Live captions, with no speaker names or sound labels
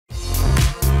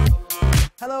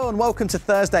Hello and welcome to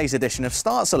Thursday's edition of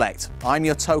Start Select. I'm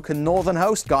your token Northern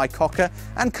host, Guy Cocker,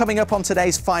 and coming up on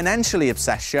today's financially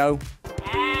obsessed show,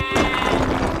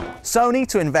 Sony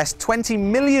to invest $20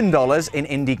 million in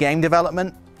indie game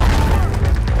development,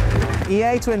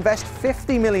 EA to invest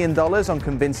 $50 million on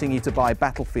convincing you to buy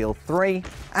Battlefield 3,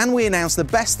 and we announce the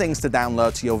best things to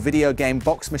download to your video game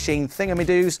box machine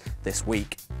thingamadoos this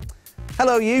week.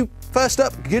 Hello you! First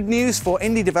up, good news for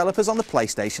indie developers on the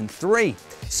PlayStation 3.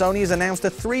 Sony has announced a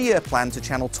 3-year plan to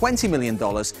channel $20 million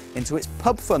into its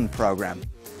Pub Fund program.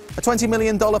 A $20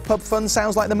 million pub fund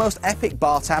sounds like the most epic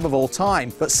bar tab of all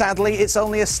time, but sadly it's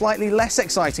only a slightly less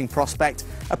exciting prospect,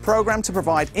 a program to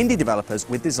provide indie developers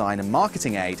with design and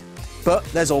marketing aid. But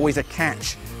there's always a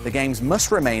catch. The games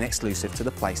must remain exclusive to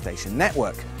the PlayStation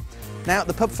Network. Now,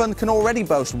 the Pub Fund can already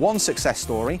boast one success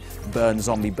story, Burn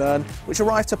Zombie Burn, which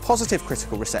arrived to positive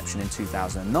critical reception in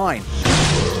 2009.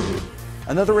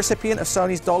 Another recipient of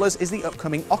Sony's dollars is the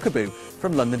upcoming Okaboo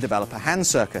from London developer Hand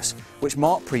Circus, which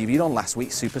Mark previewed on last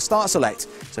week's Super Start Select,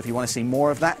 so if you want to see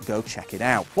more of that, go check it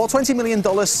out. While $20 million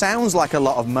sounds like a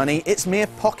lot of money, it's mere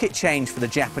pocket change for the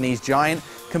Japanese giant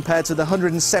compared to the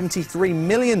 $173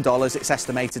 million it's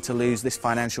estimated to lose this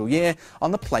financial year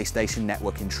on the PlayStation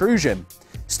Network intrusion.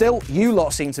 Still, you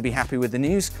lot seem to be happy with the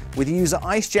news, with user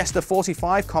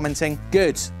IceJester45 commenting,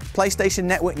 "Good, PlayStation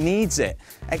Network needs it.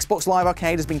 Xbox Live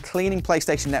Arcade has been cleaning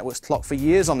PlayStation Network's clock for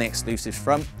years on the exclusives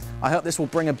front. I hope this will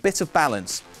bring a bit of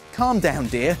balance. Calm down,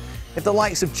 dear. If the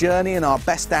likes of Journey and our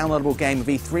best downloadable game of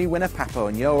E3 winner Papo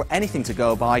and Yo are anything to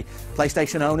go by,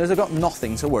 PlayStation owners have got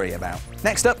nothing to worry about."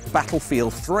 Next up,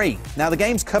 Battlefield 3. Now the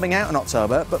game's coming out in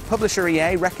October, but publisher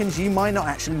EA reckons you might not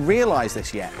actually realise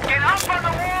this yet. Get up on the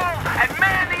wall and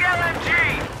man the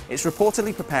LMG! It's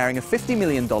reportedly preparing a $50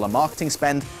 million marketing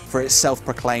spend for its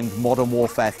self-proclaimed Modern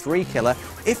Warfare 3 killer,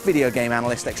 if video game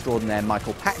analyst extraordinaire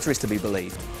Michael Pachter is to be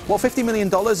believed. While $50 million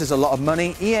is a lot of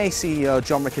money, EA CEO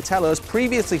John Riccitiello has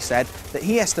previously said that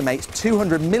he estimates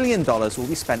 $200 million will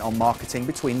be spent on marketing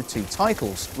between the two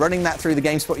titles. Running that through the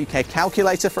GameSpot UK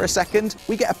calculator for a second,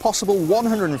 we get a possible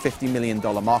 $150 million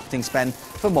marketing spend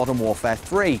for Modern Warfare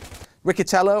 3.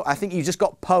 Riccitiello, I think you just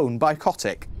got pwned by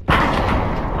Kotick.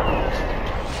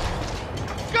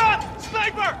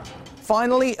 Sniper!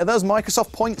 Finally, are those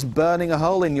Microsoft points burning a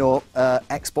hole in your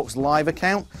Xbox Live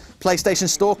account? PlayStation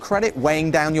Store credit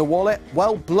weighing down your wallet?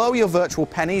 Well, blow your virtual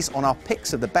pennies on our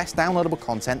picks of the best downloadable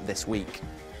content this week.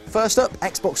 First up,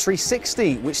 Xbox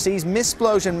 360, which sees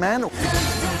Missplosion Man,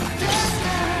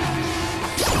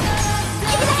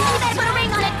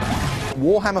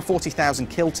 Warhammer 40,000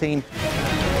 Kill Team,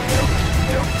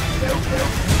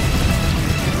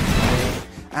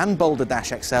 and Boulder Dash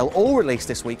XL all released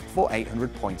this week for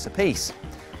 800 points apiece.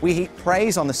 We heap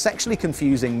praise on the sexually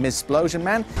confusing Missplosion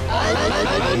Man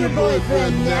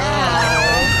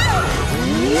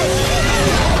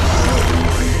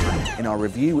in our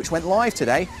review, which went live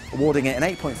today, awarding it an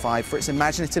 8.5 for its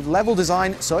imaginative level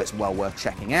design, so it's well worth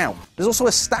checking out. There's also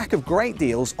a stack of great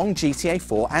deals on GTA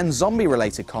 4 and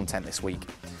zombie-related content this week.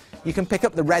 You can pick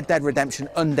up the Red Dead Redemption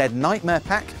Undead Nightmare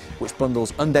pack, which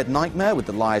bundles Undead Nightmare with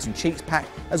the Liars and Cheats pack,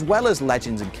 as well as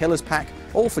Legends and Killers pack,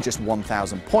 all for just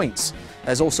 1,000 points.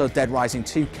 There's also Dead Rising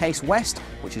 2 Case West,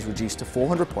 which is reduced to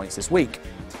 400 points this week.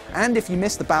 And if you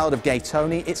missed the Ballad of Gay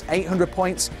Tony, it's 800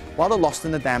 points, while The Lost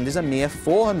and the Damned is a mere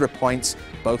 400 points,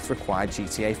 both required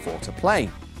GTA 4 to play.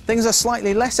 Things are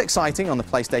slightly less exciting on the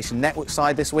PlayStation Network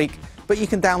side this week, but you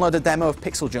can download a demo of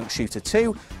Pixel Junk Shooter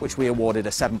 2, which we awarded a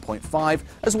 7.5,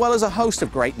 as well as a host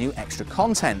of great new extra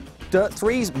content. Dirt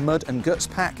 3's Mud and Guts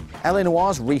pack, L.A.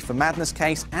 Noir's Reefer Madness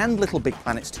case, and Little Big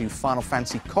Planet's 2 Final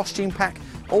Fantasy costume pack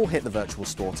all hit the virtual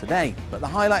store today. But the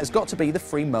highlight has got to be the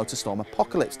free Motorstorm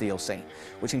Apocalypse DLC,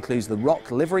 which includes the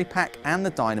Rock Livery pack and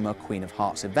the Dynamo Queen of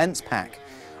Hearts events pack.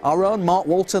 Our own Mark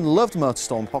Walton loved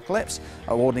Motorstorm Apocalypse,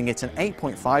 awarding it an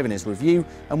 8.5 in his review,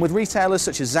 and with retailers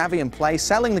such as Xavi and Play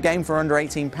selling the game for under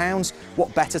 £18,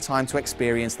 what better time to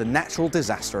experience the natural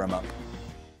disaster em up.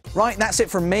 Right, that's it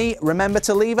from me. Remember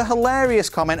to leave a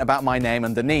hilarious comment about my name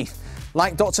underneath.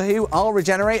 Like Doctor Who, I'll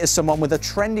regenerate as someone with a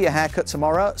trendier haircut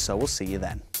tomorrow, so we'll see you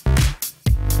then.